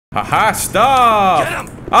Haha, stop! Get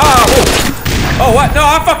him! Ah, whoa. Oh, what? No,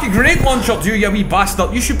 I fucking grenade launcher, you wee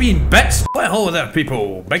bastard. You should be in bits. Well, hello there,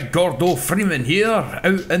 people. Big Gordo Freeman here, out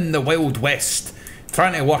in the Wild West,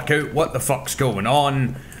 trying to work out what the fuck's going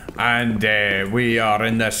on. And we are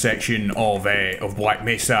in this section of Black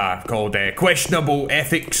Mesa called Questionable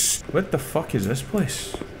Ethics. What the fuck is this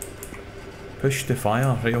place? Push to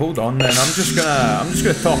fire. Right, hold on then. I'm just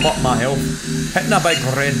gonna top up my health. Hitting a big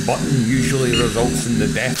red button usually results in the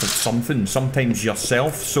death of something, sometimes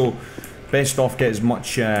yourself, so best off get as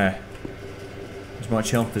much health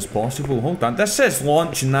as possible. Hold on. This says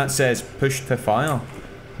launch and that says push to fire.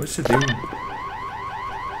 What's the deal?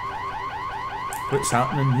 What's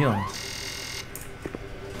happening here?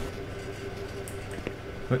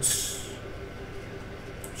 What's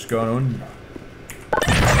going on?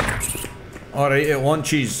 Alright, it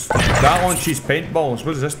launches. That launches paintballs.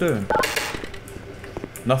 What does this do?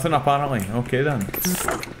 Nothing apparently. Okay then.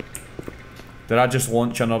 Did I just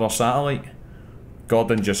launch another satellite?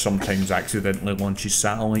 Gordon just sometimes accidentally launches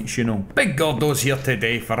satellites, you know. Big Gordo's here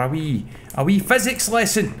today for a wee physics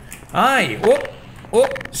lesson. Aye. Oh,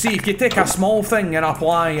 see, if you take a small thing and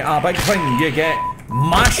apply a big thing, you get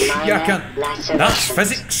mash, you can. That's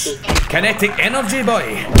physics. Kinetic energy,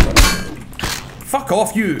 boy. Fuck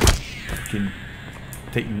off, you. Fucking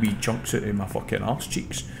taking wee chunks out of my fucking arse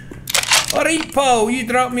cheeks. Alright, pal, you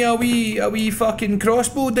dropped me a wee fucking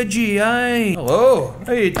crossbow, did you? Aye. Hello,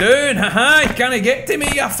 how you doing? Haha, you can't get to me,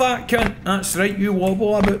 you fat cunt. That's right, you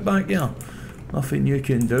wobble a bit back there. Nothing you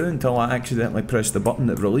can do until I accidentally press the button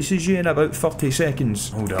that releases you in about 30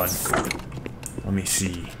 seconds. Hold on. Let me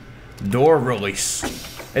see. Door release.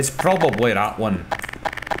 It's probably that one.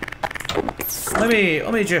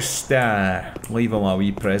 Let me just leave him a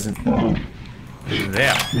wee present.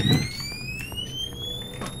 There.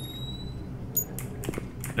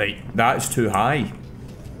 Right, that's too high.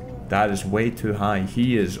 That is way too high.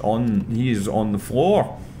 He is on the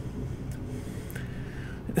floor.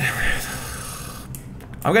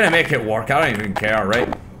 I'm gonna make it work, I don't even care, right?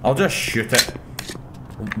 I'll just shoot it.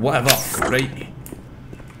 Whatever, right?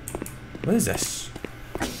 What is this?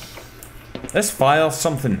 This fires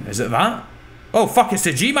something. Is it that? Oh fuck, it's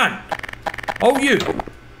the G-Man! Oh you!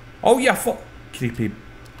 Oh you fuck creepy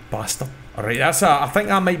bastard. Alright, that's I think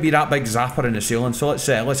that might be that big zapper in the ceiling, so let's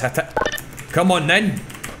hit it. Come on then!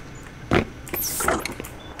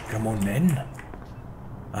 Come on then.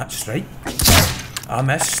 That's right. I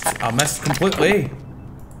missed completely.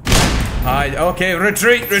 Aye, okay,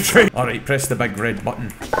 retreat! Alright, press the big red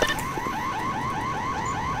button.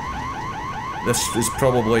 This is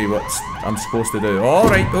probably what I'm supposed to do.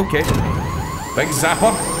 Alright, okay. Big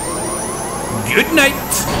zapper. Good night!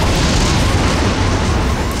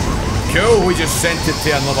 Cool, we just sent it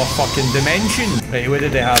to another fucking dimension. Right, what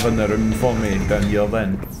did they have in the room for me down here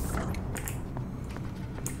then?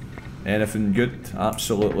 Anything good?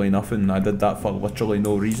 Absolutely nothing. I did that for literally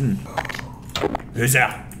no reason. Who's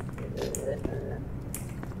there?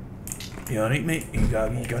 You alright, mate? You got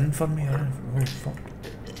a wee gun for me? Oh, fuck.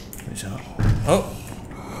 What's that? Oh!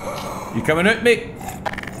 You coming out, mate?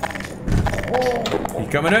 You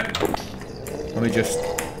coming out? Let me just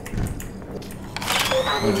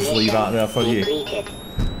leave that there for you.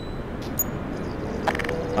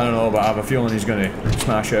 I don't know, but I have a feeling he's gonna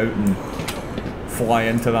smash out and fly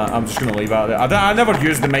into that. I'm just gonna leave that there. I never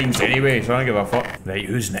use the mines anyway, so I don't give a fuck. Right,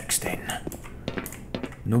 who's next then?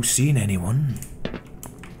 No seeing anyone.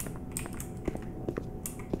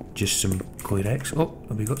 Just some Clearex. Oh,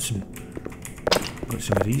 have we got some of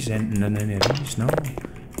these? Anything in any of these? No.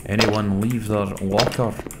 Anyone leave their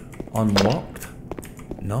locker unlocked?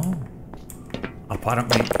 No.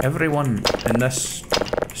 Apparently everyone in this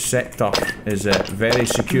sector is very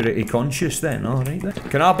security conscious then. Alright then.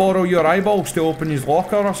 Can I borrow your eyeballs to open his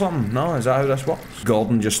locker or something? No, is that how this works?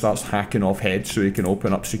 Gordon just starts hacking off heads so he can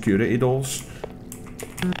open up security doors.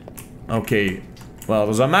 Okay. Well,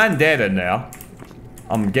 there's a man dead in there.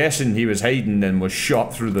 I'm guessing he was hiding and was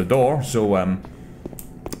shot through the door, so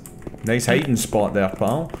nice hiding spot there,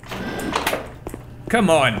 pal. Come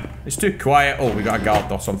on, it's too quiet. Oh, we got a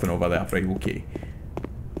guard or something over there. Right, okay.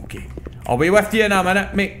 Okay. I'll be with you in a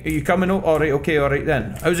minute, mate. Are you coming up? Alright, okay, alright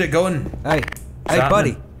then. How's it going? Hey,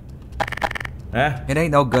 buddy. Eh? It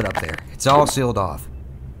ain't no good up there. It's all sealed off.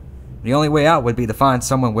 The only way out would be to find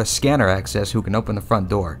someone with scanner access who can open the front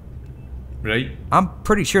door. Right. I'm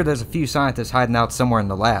pretty sure there's a few scientists hiding out somewhere in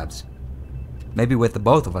the labs. Maybe with the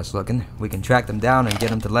both of us looking, we can track them down and get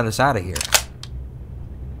them to let us out of here.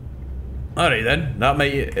 Alright then, that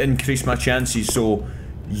might increase my chances, so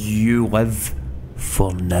you live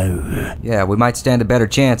for now. Yeah, we might stand a better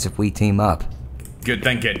chance if we team up. Good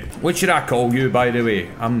thinking. What should I call you, by the way?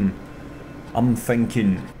 I'm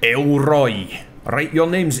thinking Elroy. Right, your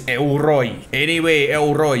name's Elroy. Anyway,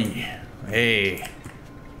 Elroy. Hey.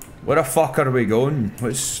 Where the fuck are we going?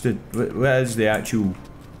 What is the actual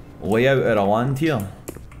layout of the land here?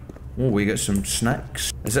 Oh, we got some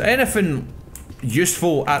snacks. Is there anything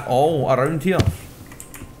useful at all around here?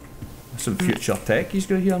 Some future tech he's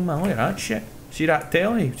got here, man. Look at that shit. See that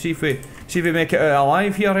telly? See if we make it out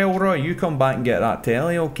alive here, Elroy. You come back and get that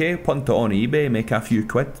telly, okay? Punt it on eBay, make a few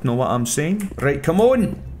quid. Know what I'm saying? Right, come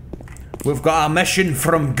on. We've got a mission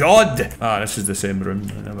from God. Ah, this is the same room.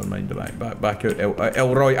 Never mind. Back out.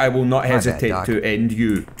 Elroy, I will not hesitate to end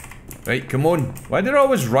you. Right, come on. Why do they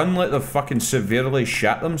always run like they fucking severely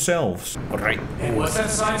shat themselves? Right. Hey, what's that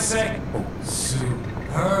sign say? Oh,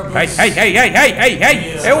 superb. Hey!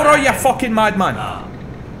 Elroy, you fucking madman.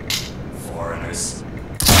 Foreigners.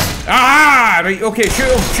 Ah, right, okay, shoot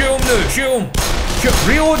him now, shoot him.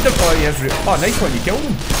 Reload the oh, nice one, you killed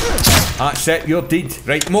him. That's it, you're dead.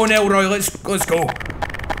 Right, come on, Elroy, let's go.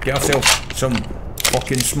 Get ourselves some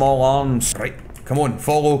fucking small arms. Right, come on,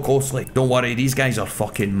 follow closely. Don't worry, these guys are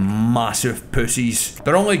fucking massive pussies.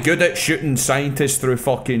 They're only good at shooting scientists through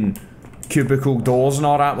fucking cubicle doors and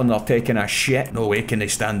all that when they're taking a shit. No way can they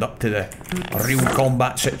stand up to the real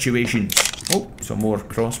combat situations. Oh, some more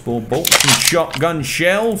crossbow bolts and shotgun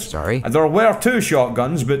shells. Sorry. There were 2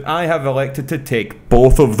 shotguns, but I have elected to take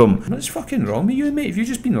both of them. What's fucking wrong with you, mate? Have you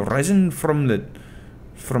just been risen from the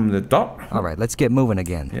dirt? Alright, let's get moving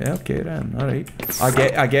again. Yeah, okay then. Alright.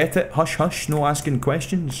 I get it. Hush, hush. No asking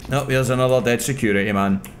questions. Oh, there's another dead security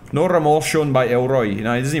man. No remorse shown by Elroy. You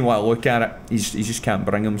know, he doesn't even want to look at it. He just can't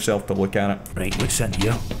bring himself to look at it. Right, what's in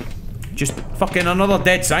here? Just fucking another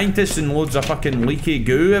dead scientist and loads of fucking leaky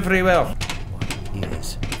goo everywhere. What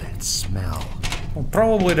is that smell? Well,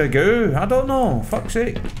 probably the goo. I don't know. Fuck's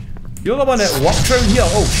sake. You're the one that works around here.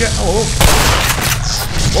 Oh shit, hello.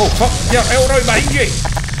 Oh fuck, yeah, Elroy behind you.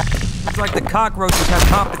 It's like the cockroaches have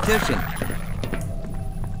competition.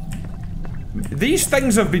 These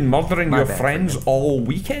things have been murdering your friends all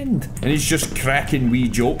weekend. And he's just cracking wee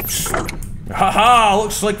jokes. Haha,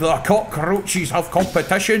 looks like the cockroaches have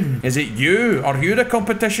competition. Is it you? Are you the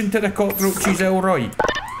competition to the cockroaches, Elroy?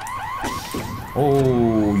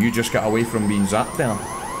 Oh, you just got away from being zapped there.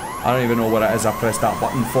 I don't even know what it is I pressed that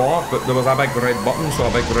button for, but there was a big red button, so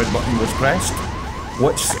a big red button was pressed.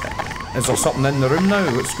 Is there something in the room now?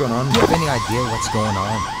 What's going on? Do you have any idea what's going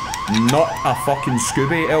on? Not a fucking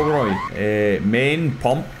Scooby, Elroy. Main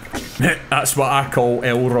pump. That's what I call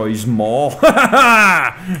Elroy's maw.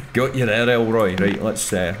 Got you there, Elroy. Right, let's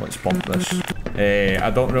pump this. I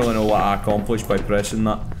don't really know what I accomplished by pressing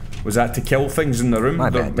that. Was that to kill things in the room?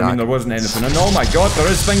 I mean, there wasn't anything. And oh my god, there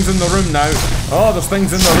is things in the room now. Oh, there's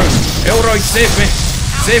things in the room. Elroy, save me.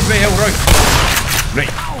 Save me, Elroy.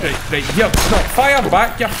 Right. Here, no, fire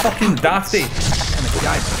back, you fucking dafty.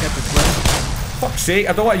 Fuck's sake,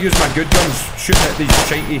 I don't want to use my good guns shooting at these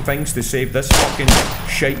shitey things to save this fucking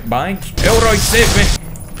shite bag. Elroy, save me.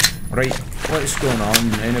 Right, what's going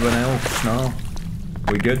on? Anyone else? No?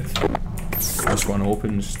 We good? This one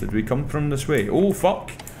opens. Did we come from this way? Oh,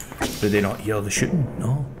 fuck. Did they not hear the shooting?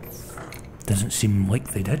 No. Doesn't seem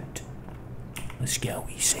like they did. Let's get a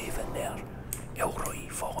wee save in there. Elroy,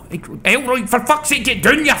 follow me. Elroy, for fuck's sake, get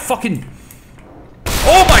down, you fucking...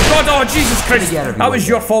 Oh my god, oh Jesus Christ. That was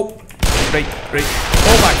your fault. Right.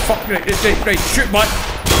 Oh my fuck, right, shoot, man.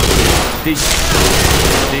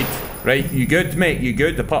 Dead. Right, you good, mate? You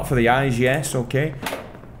good? Apart for the eyes, yes, okay.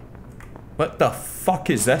 What the fuck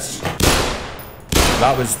is this?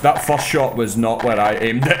 That first shot was not where I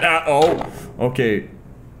aimed it at all. Okay.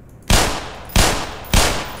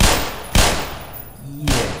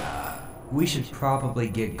 Yeah, we should probably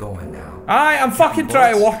get going now. Aye, I'm fucking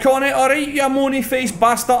trying to work on it, alright, you moany faced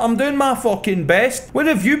bastard. I'm doing my fucking best. Where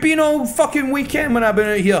have you been all fucking weekend when I've been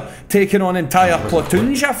out here taking on entire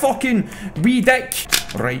platoons, you fucking wee dick?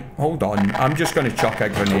 Right, hold on. I'm just gonna chuck a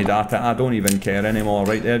grenade at it. I don't even care anymore.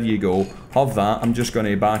 Right, there you go. Have that. I'm just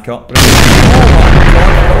gonna back up. Right. Oh my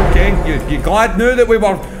god, okay. You glad now that we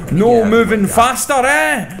were moving faster,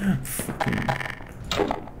 eh?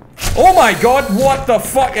 Oh my god, what the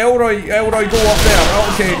fuck? Elroy, go up there.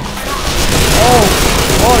 Okay.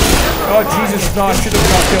 Oh Jesus, no, I should have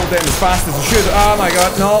not killed them as fast as I should. Oh my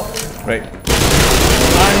god, no. Right.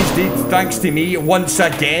 And he's dead, thanks to me, once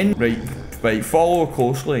again. Right, follow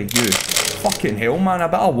closely. You. Fucking hell, man, a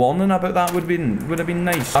bit of warning about that would have been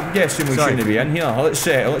nice. I'm guessing we shouldn't be in here.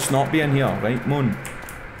 Let's not be in here, right, Moon?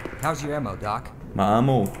 How's your ammo, Doc? My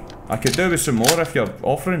ammo? I could do with some more if you're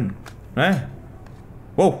offering. Eh?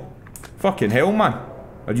 Whoa. Fucking hell, man.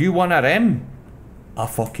 Are you one of them? I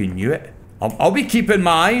fucking knew it. I'll be keeping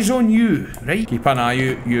my eyes on you, right? Keep an eye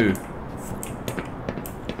out, you.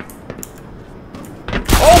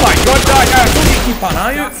 Oh my god, that guy! I told you to keep an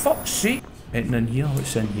eye out, fuck's sake. Anything in here?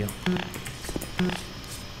 What's in here?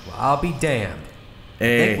 Well, I'll be damned. I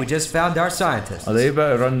think we just found our scientists. Are they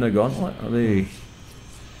about to run the gauntlet? Are they?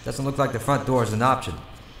 Doesn't look like the front door is an option.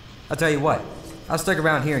 I'll tell you what. I'll stick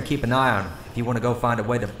around here and keep an eye on them if you want to go find a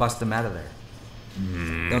way to bust them out of there.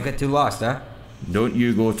 Don't get too lost, huh? Don't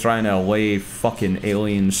you go trying to lay fucking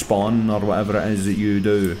alien spawn or whatever it is that you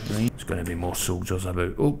do, right? There's gonna be more soldiers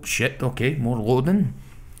about. Oh shit, okay, more loading.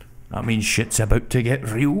 That means shit's about to get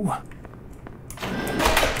real.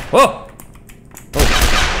 Oh!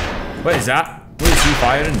 Oh! What is that? What is he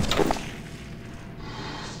firing?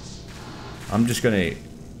 I'm just gonna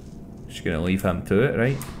leave him to it,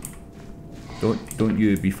 right? Don't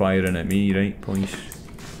you be firing at me, right, please?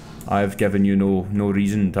 I've given you no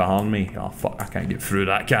reason to harm me. Oh fuck, I can't get through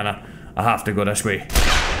that, can I? I have to go this way.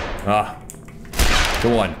 Ah.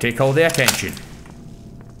 Go on, take all the attention.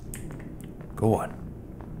 Go on.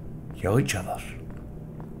 Kill each other.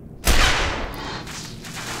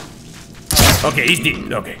 Okay, he's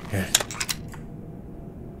dead. Okay.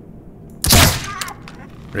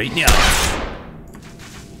 Right in the arse.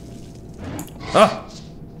 Ah!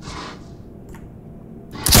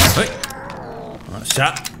 Hey. That's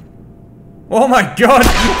that. Oh my god!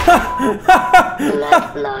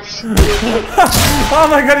 Oh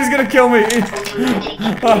my god, he's gonna kill me!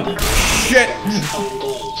 Oh, shit!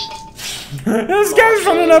 This guy's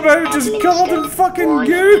running about just covered in fucking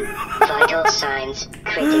goo! How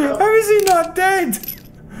is he not dead?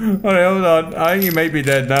 Alright, hold on. I think he might be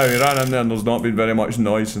dead now. He ran in there and there's not been very much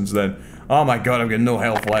noise since then. Oh my god, I've got no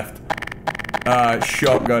health left.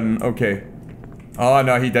 Shotgun. Okay. Oh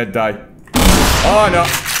no, he did die. Oh no.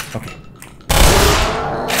 Okay.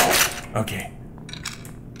 Okay.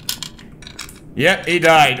 Yep, he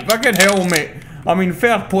died. Fucking hell, mate. I mean,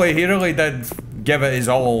 fair play. He really did give it his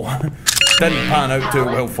all. Didn't pan out too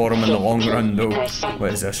well for him in the long run, though.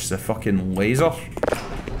 What is this? The fucking laser?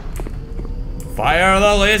 Fire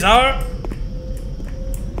the laser!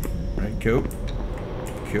 Right, cool.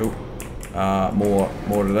 Cool. More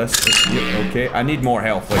of this. Yep, okay. I need more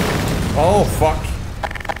health. Like. Oh, fuck.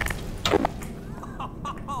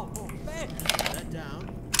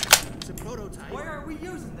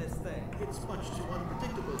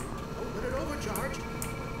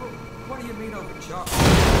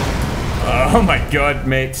 Oh my god,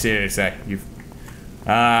 mate, seriously. You've...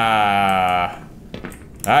 that's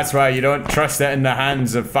why you don't trust it in the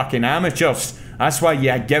hands of fucking amateurs. That's why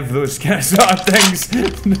you give those kind of sort of things to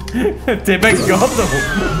Big Gordo.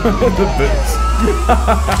 The boots.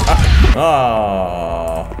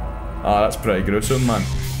 Oh, that's pretty gruesome, man.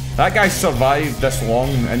 That guy survived this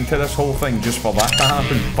long into this whole thing just for that to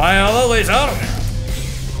happen. Fire the laser!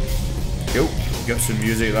 Cool. Got some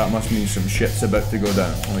music, that must mean some shit's about to go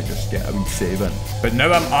down. Let me just get a wee save in. But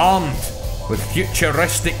now I'm armed with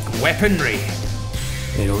futuristic weaponry.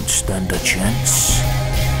 They don't stand a chance.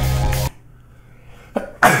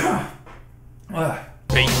 Right.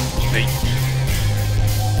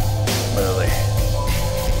 Where are they?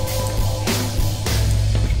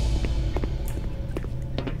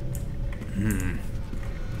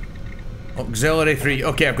 Auxiliary 3.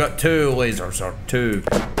 Okay, I've got 2 lasers, or 2.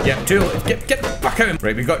 Yeah, 2. Get the fuck out.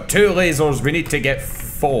 Right, we've got 2 lasers. We need to get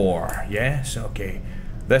 4. Yes, okay.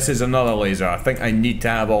 This is another laser. I think I need to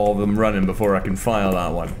have all of them running before I can fire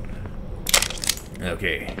that one.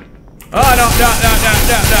 Okay. Oh no!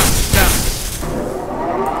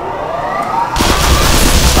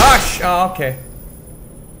 Oh, okay.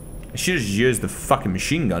 I should have used the fucking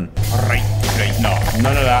machine gun. Right, no.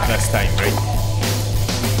 None of that this time, right?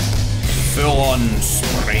 Full on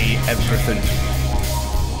spray everything.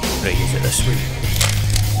 Right, is it this way?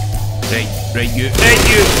 Right, you.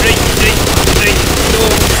 No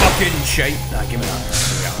fucking shite. Nah, give me that.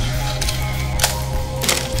 There we are.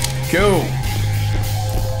 Cool. I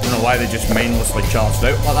don't know why they just mindlessly charged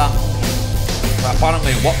out like that. But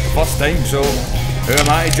apparently it worked the first time, so who am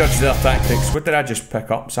I to judge their tactics? What did I just pick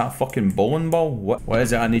up? Is that a fucking bowling ball? What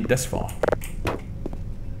is it I need this for?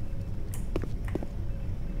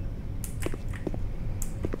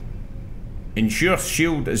 Ensure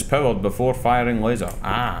shield is powered before firing laser.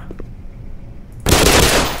 Ah.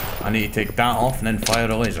 I need to take that off and then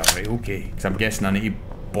fire a laser. Right, okay. Because I'm guessing I need to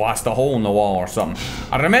blast a hole in the wall or something.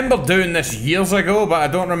 I remember doing this years ago, but I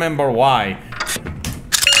don't remember why.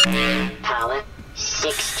 Power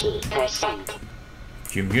 60%.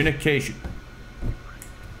 Communication.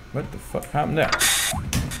 What the fuck happened there?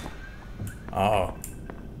 Oh.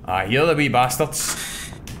 I hear the wee bastards.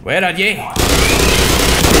 Where are ye?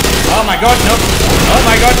 Oh my god, no. Oh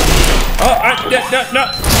my god. Oh, no.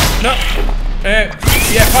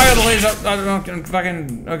 Yeah, fire the laser. I don't know,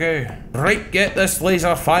 fucking, okay. Right, get this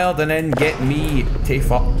laser fired and then get me to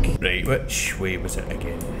fuck. Right, which way was it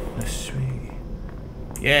again? This way.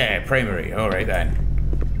 Yeah, primary, alright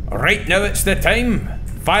then. Right, now it's the time.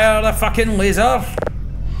 Fire the fucking laser.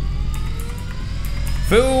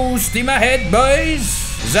 Full steam ahead, boys.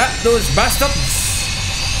 Zap those bastards.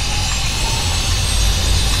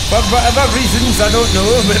 For whatever reasons, I don't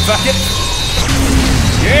know, but fuck it.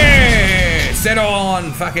 Yeah! Set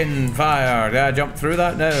on fucking fire. Did I jump through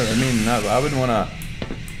that now? I mean, I wouldn't wanna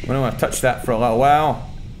touch that for a little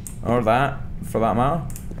while. Or that, for that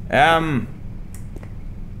matter.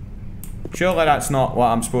 Surely that's not what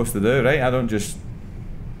I'm supposed to do, right? I don't just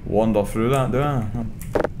wander through that, do I?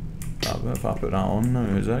 If I put that on now,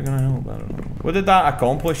 is that gonna help? I don't know. What did that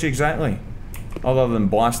accomplish exactly? Other than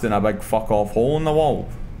blasting a big fuck off hole in the wall.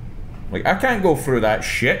 Like, I can't go through that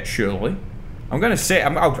shit, surely. I'm gonna say,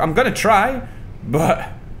 I'm gonna try, but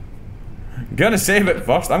I'm gonna save it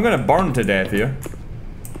first. I'm gonna burn to death here.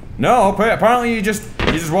 No, apparently you just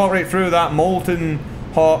walk right through that molten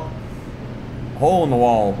hot hole in the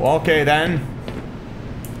wall. Okay then.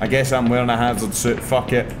 I guess I'm wearing a hazard suit,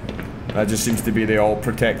 fuck it. That just seems to be the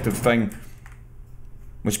all-protective thing.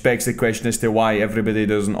 Which begs the question as to why everybody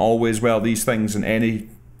doesn't always wear these things in any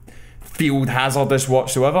field hazardous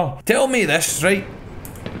whatsoever. Tell me this, right?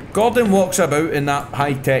 Gordon walks about in that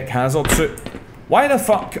high-tech hazard suit. Why the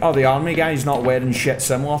fuck are the army guys not wearing shit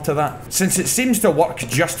similar to that? Since it seems to work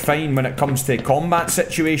just fine when it comes to combat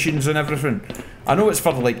situations and everything. I know it's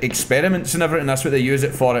for like experiments and everything, that's what they use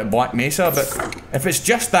it for at Black Mesa, but if it's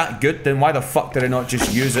just that good, then why the fuck do they not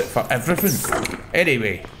just use it for everything?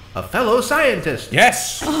 Anyway. A fellow scientist!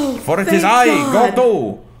 Yes! Oh, for it is I, God.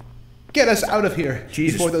 Gordo! Get us out of here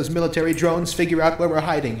Jesus. before those military drones figure out where we're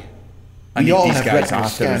hiding. I We need all these have guys retinal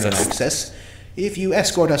after scanner resist. access. If you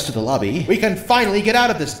escort us to the lobby, we can finally get out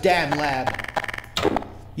of this damn lab.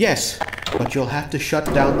 Yes, but you'll have to shut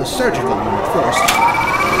down the surgical unit first.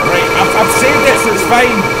 Right, I've saved it, so it's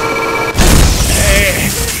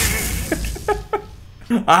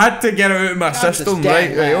fine. I had to get it out of my system,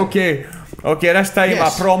 right, okay. Okay, this time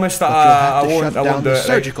Yes, I promise that I won't do the it.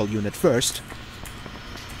 surgical unit first.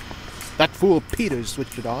 That fool Peters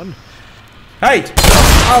switched it on. Hey!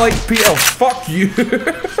 I like Peter, fuck you!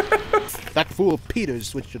 That fool Peters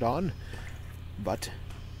switched it on. But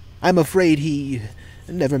I'm afraid he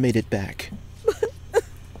never made it back.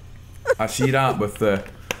 I see that with the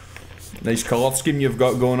nice colour scheme you've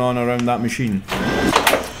got going on around that machine.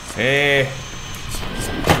 Hey!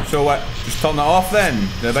 So what? Just turn it off then?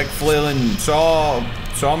 The big flailing saw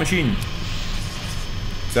machine?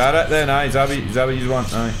 Is that it then? Aye, is that what you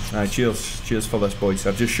want? Aye, cheers. Cheers for this, boys.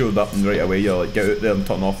 I've just showed up and right away you're like, get out there and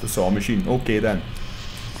turn off the saw machine. Okay then.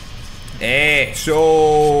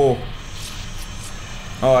 So...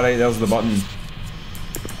 Alright, there's the button.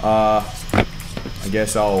 I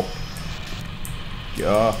guess I'll...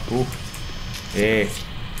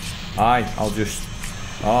 Aye, I'll just...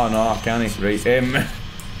 Oh no, I can't. Right,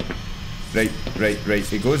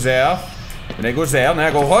 Right, it goes there. And it goes there, and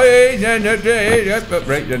I go, hey,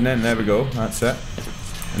 right, and then there we go, that's it.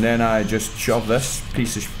 And then I just shove this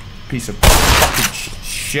piece of fucking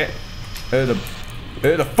shit out of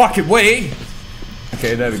the fucking way.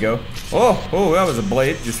 Okay, there we go. Oh, that was a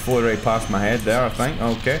blade, just flew right past my head there, I think.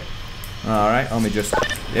 Okay. Alright, let me just,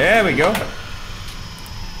 there we go.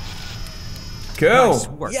 Cool. Nice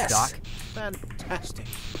work, Yes. Doc. Fantastic.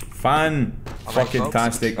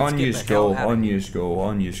 Fan-fucking-tastic. folks, On let's you get the hell go, out of on here. you go,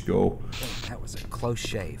 on you go. That was a close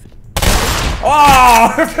shave.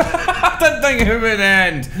 Oh! I didn't think it would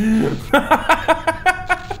end.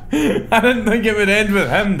 I didn't think it would end with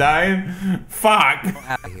him dying. Fuck.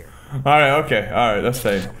 Out of here. Alright, okay. Alright, this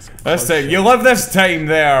time. You live this time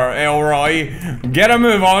there, Elroy. Get a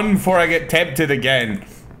move on before I get tempted again.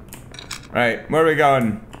 Right, where are we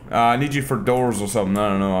going? I need you for doors or something. I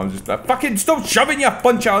don't know. I'm just fucking stop shoving, you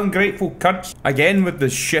bunch of ungrateful cunts. Again with the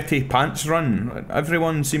shitty pants run.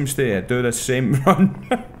 Everyone seems to do the same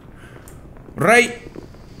run. Right,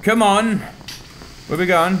 come on. Where we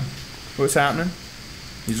going? What's happening?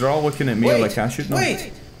 These are all looking at me like I should know.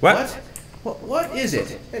 Wait! What? What is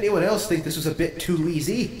it? Anyone else think this was a bit too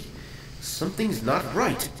easy? Something's not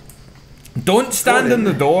right. Don't stand in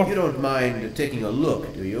the door. You don't mind taking a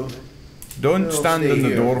look, do you? Don't We'll stand stay in the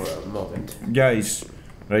here door. for a moment. Guys,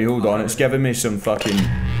 right, hold on. It's giving me some fucking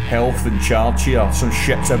health and charge here. Some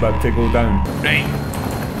shit's about to go down. Right.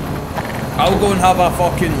 I'll go and have a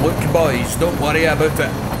fucking look, boys. Don't worry about it.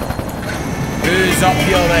 Who's up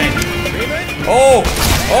here then? Oh!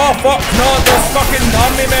 Oh fuck, no, there's fucking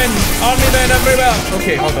army men everywhere.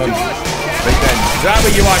 Okay, hold on. Right then, is that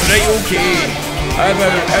what you want? Right, okay. How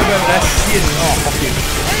about this shit? Oh, fucking.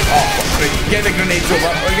 Oh, fuck, right, get the grenades over,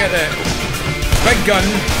 or get the big gun.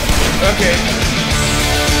 Okay.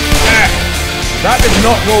 Ah, that did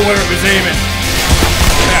not go where it was aiming.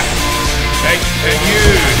 Ah, right, and you.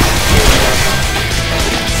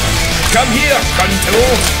 Come here, cunto.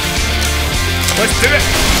 Let's do it.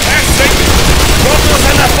 That's right. Gordo's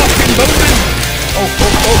in a fucking building. Oh.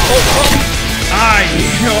 Aye.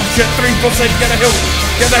 Oh shit, 3%. Get a help.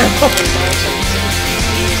 Get a help.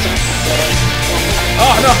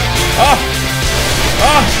 Oh no. Oh,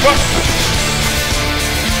 fuck.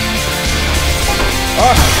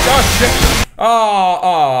 Oh shit.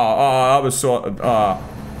 Oh, that was so.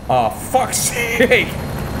 Oh, fuck's sake.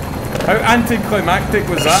 How anticlimactic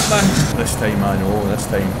was that, man? This time I know, this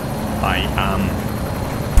time I am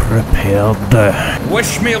prepared.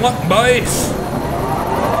 Wish me luck, boys.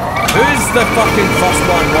 Who's the fucking first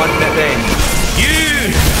one wanting it then? You!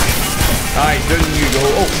 Aye, down you go.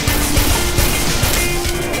 Oh.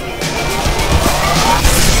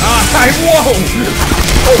 Aye, whoa!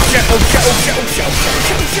 Oh shit.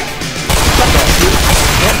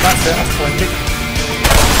 Nope, that's it, that's plenty.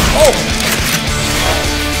 Oh!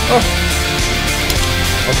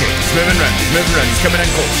 Okay, he's moving around, he's coming in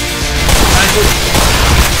close.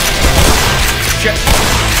 Shit.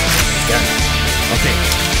 Yeah. Okay,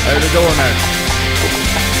 out the door now.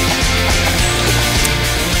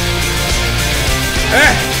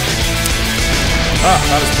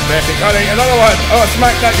 That was pathetic. Alright, another one. Oh,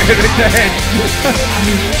 smack that guy right in the head.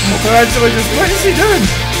 What is he doing?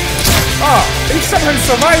 Oh, he somehow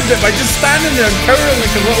survived it by just standing there and cowering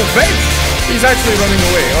like a little bitch. He's actually running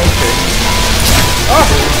away. Okay. Oh,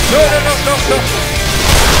 no.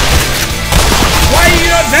 Why are you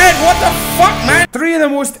not dead? What the fuck, man? 3 of the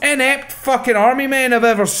most inept fucking army men I've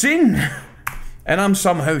ever seen. And I'm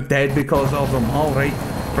somehow dead because of them. Alright.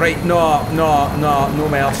 Right, no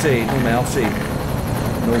mercy.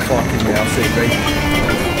 No fucking mercy, right?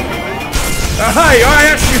 Aye,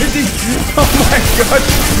 that's shooting. Oh my god.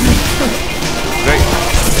 Right.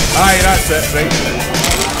 Aye, that's it, right.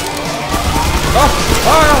 Oh,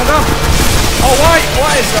 no. Oh,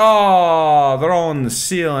 what is... Oh, they're all on the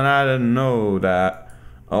ceiling. I didn't know that.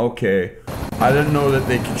 Okay. I didn't know that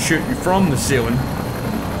they could shoot you from the ceiling.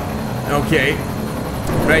 Okay.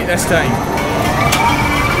 Right, this time.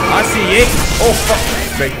 I see you. Oh, fuck.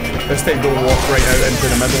 Right, this time don't walk right out into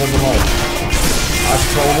the middle of them all. That's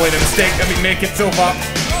probably the mistake that we make it so far.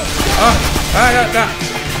 That.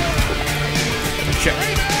 Shit.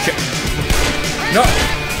 No.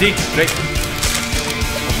 Dig. Right.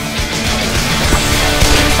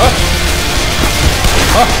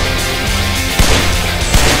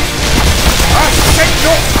 Shit,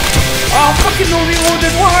 no! Oh, fucking no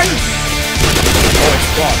reloaded, why?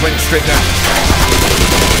 Oh, it went straight down.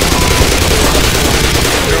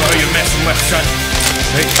 Oh, you're messing with, son.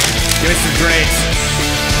 Right, give me some grenades.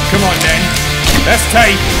 Come on, then. This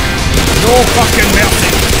time, no fucking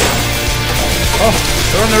mercy. Oh,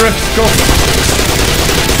 they're on the roof, go.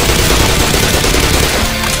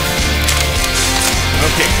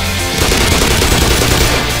 Okay.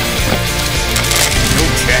 No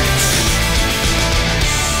checks.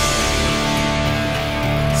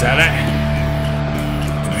 Is that it?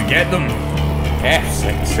 Did we get them? Yes, I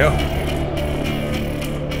think so.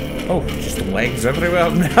 Oh, just legs everywhere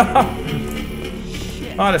now.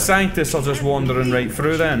 The scientists are just wandering right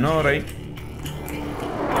through then, alright.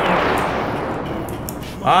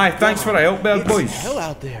 Aye, thanks for the help there, boys. It's hell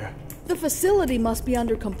out there. The facility must be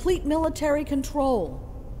under complete military control.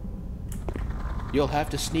 You'll have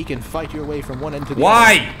to sneak and fight your way from one end to the other.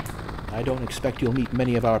 Why? I don't expect you'll meet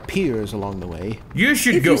many of our peers along the way. You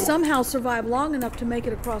should If go. you somehow survive long enough to make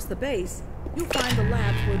it across the base, you'll find the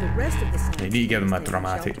labs where the rest of the scientists... They need to give them a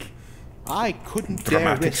dramatic. I couldn't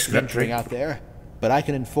dare risk venturing out there, but I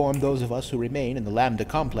can inform those of us who remain in the Lambda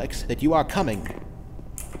complex that you are coming.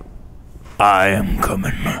 I am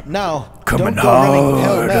coming. Now, coming don't go running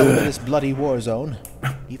hard. pell-mell into this bloody war zone.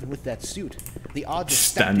 Even with that suit, the odds are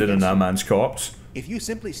standing in that man's corpse. If you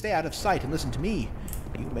simply stay out of sight and listen to me,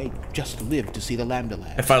 you may just live to see the Lambda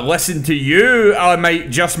Lab. If I listen to you, I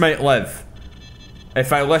might live.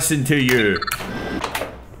 If I listen to you.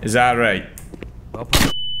 Is that right?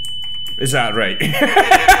 Is that right?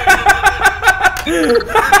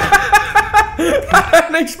 I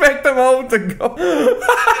didn't expect them all to go.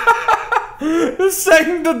 The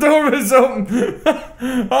second the door was open.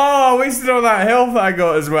 Oh, I wasted all that health I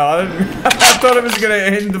got as well. I thought it was gonna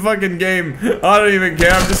end the fucking game. I don't even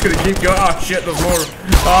care. I'm just gonna keep going. Oh shit, there's more.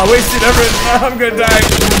 Oh, I wasted everything. I'm gonna die.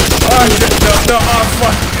 Oh shit, no, oh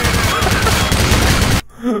fuck.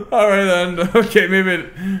 Alright then. Okay, maybe.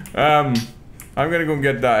 I'm gonna go and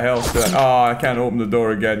get that health. Oh, I can't open the door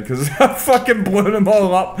again because I fucking blew them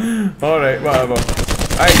all up. Alright, whatever.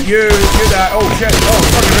 Hey, you that. Oh shit. Oh,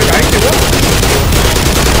 fucking right.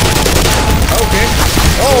 Okay.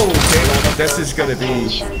 This is gonna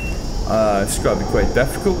be. It's gotta be quite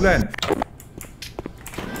difficult then.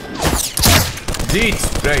 Indeed.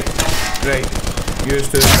 Right.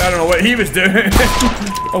 Used to. I don't know what he was doing.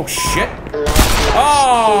 Oh shit.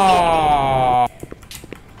 Oh!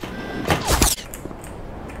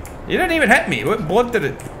 You didn't even hit me. What blood did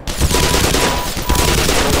it?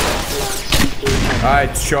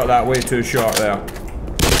 I shot that way too short there.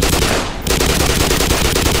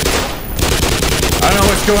 I don't know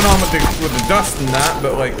what's going on with the dust and that,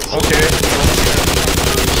 but like, okay.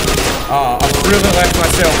 Oh, I've really left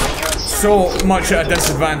myself so much at a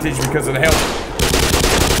disadvantage because of the health.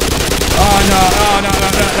 Oh no.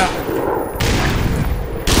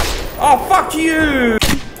 Oh, fuck you!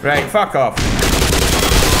 Right, fuck off.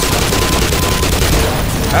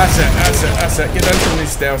 That's it. Get down from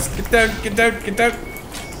these stairs. Get down.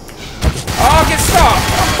 Oh, get stopped!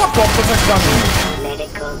 Oh, fuck off, what's that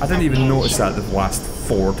done? I didn't even notice that the last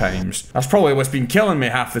 4 times. That's probably what's been killing me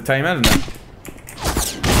half the time, isn't it?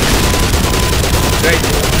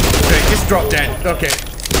 Right, just drop dead. Okay.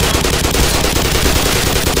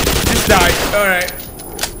 Just die. Alright.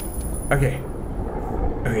 Okay.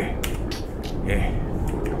 Yeah.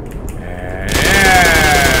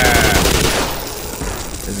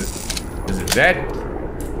 Is it dead?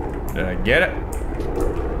 Did I get it?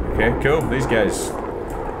 Okay, cool. These guys.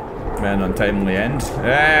 Man, untimely end.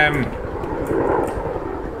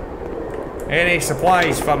 Any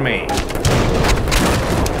supplies for me?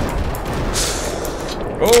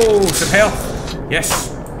 Oh, some health. Yes.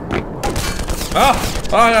 Oh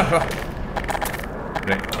no.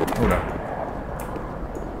 Right, hold on.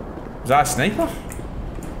 Was that a sniper?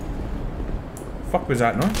 Fuck was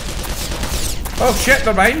that noise? Oh shit,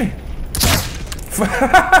 they're behind me.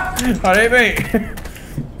 Alright, mate.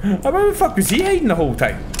 Where the fuck was he hiding the whole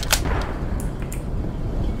time?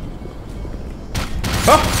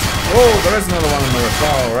 Oh, there is another one on the roof.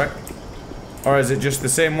 Oh, alright. Or is it just the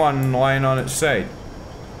same one lying on its side?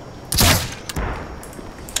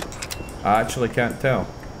 I actually can't tell.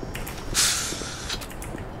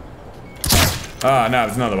 Ah, no,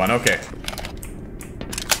 there's another one. Okay.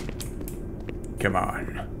 Come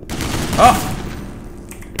on. Oh!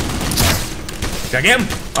 Did I get him?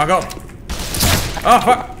 I got him. Oh,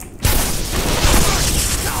 fuck.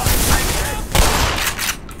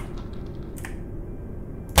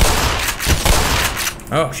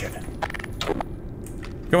 Oh, shit.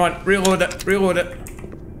 Come on, reload it.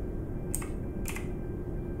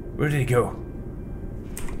 Where did he go?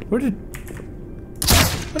 Where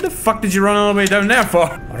the fuck did you run all the way down there for?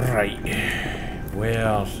 Right.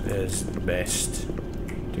 Where is the best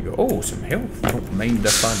to go? Oh, some health. I don't mind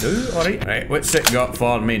if I do. Alright. Right, what's it got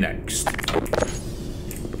for me next?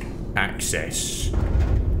 Access.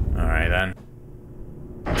 Alright then.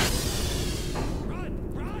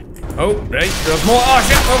 Oh, right. There's more. Oh,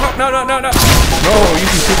 shit. Oh, no. No, you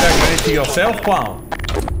can shoot that grenade to yourself, pal.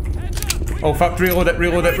 Oh, fuck. Reload it.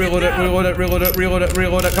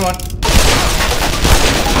 Come on.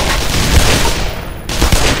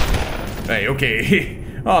 Right, okay.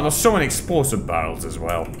 Oh, there's so many explosive barrels as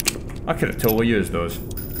well. I could have totally used those.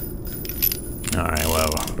 Alright,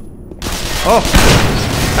 whatever. Oh!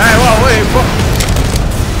 Hey, whoa, wait, what?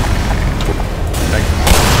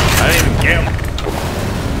 I didn't even get him.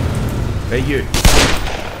 Hey, you.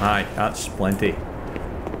 Alright, that's plenty.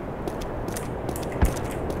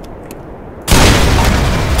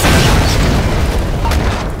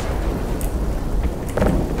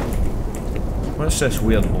 What's this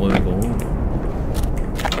weird blue ball?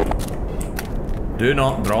 Do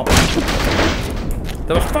not drop.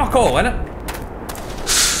 There was fuck all in it.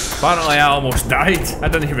 Apparently I almost died. I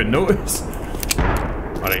didn't even notice.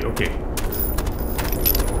 Alright, okay.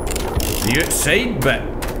 The outside bit.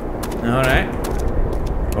 Alright.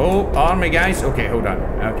 Oh, army guys. Okay, hold on.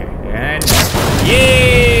 Okay. And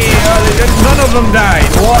yay! Oh, none of them died.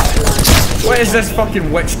 What? What is this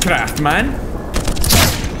fucking witchcraft, man?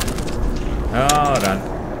 Oh, done.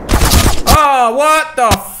 Oh, what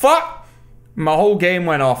the fuck? My whole game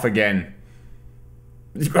went off again.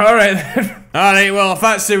 Alright then. Alright, well, if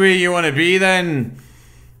that's the way you want to be then,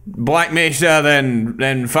 Black Mesa,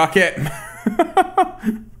 then fuck it.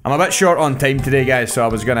 I'm a bit short on time today, guys, so I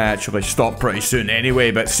was gonna actually stop pretty soon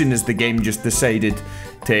anyway, but as soon as the game just decided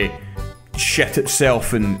to shit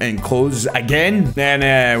itself and close again,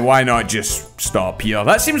 then why not just stop here?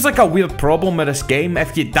 That seems like a weird problem with this game.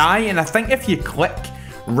 If you die, and I think if you click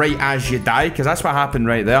right as you die, because that's what happened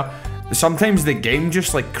right there, sometimes the game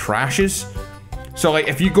just like crashes. So like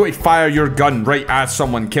if you go to fire your gun right as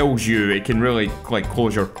someone kills you, it can really like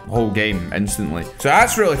close your whole game instantly. So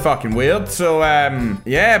that's really fucking weird. So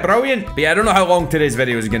yeah, brilliant. But yeah, I don't know how long today's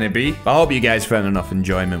video is going to be, but I hope you guys found enough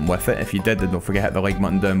enjoyment with it. If you did, then don't forget to hit the like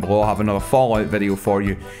button down below. I'll have another Fallout video for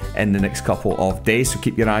you in the next couple of days, so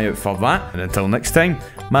keep your eye out for that. And until next time,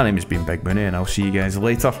 my name has been Big Mooney, and I'll see you guys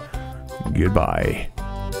later. Goodbye.